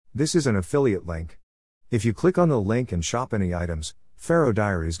This is an affiliate link. If you click on the link and shop any items, Pharaoh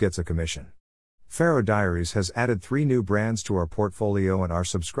Diaries gets a commission. Pharaoh Diaries has added 3 new brands to our portfolio and our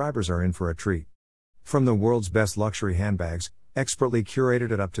subscribers are in for a treat. From the world's best luxury handbags, expertly curated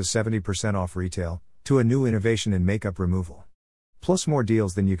at up to 70% off retail, to a new innovation in makeup removal. Plus more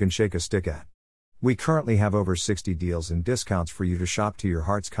deals than you can shake a stick at. We currently have over 60 deals and discounts for you to shop to your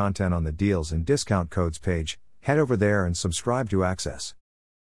heart's content on the deals and discount codes page. Head over there and subscribe to access.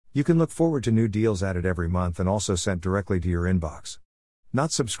 You can look forward to new deals added every month and also sent directly to your inbox.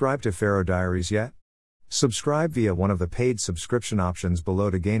 Not subscribed to Pharaoh Diaries yet? Subscribe via one of the paid subscription options below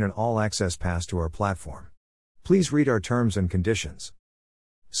to gain an all-access pass to our platform. Please read our terms and conditions.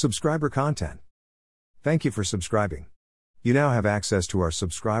 Subscriber content. Thank you for subscribing. You now have access to our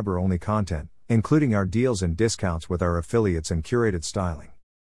subscriber-only content, including our deals and discounts with our affiliates and curated styling.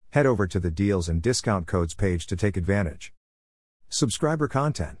 Head over to the deals and discount codes page to take advantage. Subscriber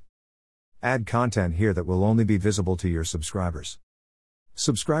content. Add content here that will only be visible to your subscribers.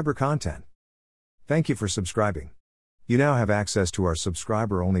 Subscriber content. Thank you for subscribing. You now have access to our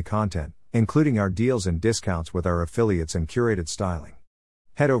subscriber-only content, including our deals and discounts with our affiliates and curated styling.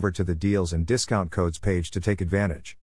 Head over to the deals and discount codes page to take advantage.